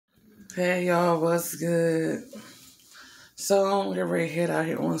Hey y'all, what's good? So I'm getting ready to head out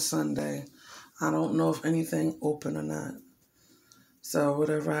here on Sunday. I don't know if anything open or not. So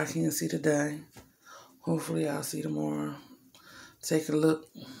whatever I can see today, hopefully I'll see tomorrow. Take a look.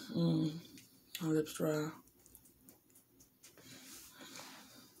 My lips dry.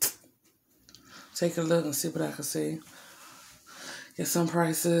 Take a look and see what I can see. Get some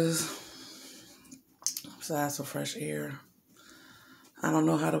prices. Besides some fresh air. I don't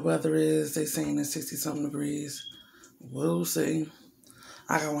know how the weather is. They saying it's 60 something degrees. We'll see.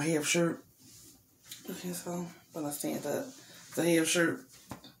 I got my half shirt. Okay, so when I stand up, it's a half shirt.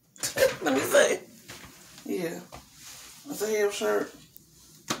 Let me see. Yeah, it's a half shirt.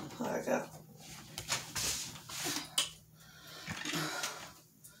 I got.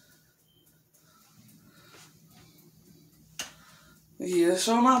 Yeah, it's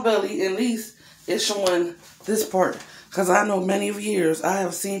showing my belly. At least it's showing this part. Because I know many of years I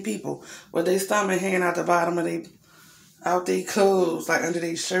have seen people with their stomach hanging out the bottom of their clothes, like under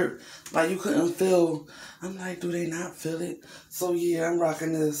their shirt. Like you couldn't feel. I'm like, do they not feel it? So yeah, I'm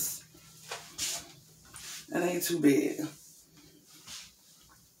rocking this. It ain't too bad.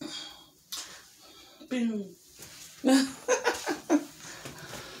 Boom.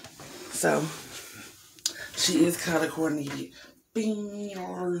 So she is kind of coordinated. Bing.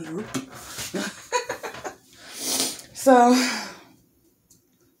 So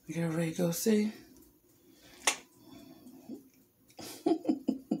get ready to go see.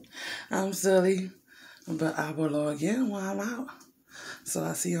 I'm silly, but I will log in while I'm out. So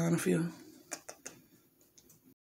I'll see you on a few.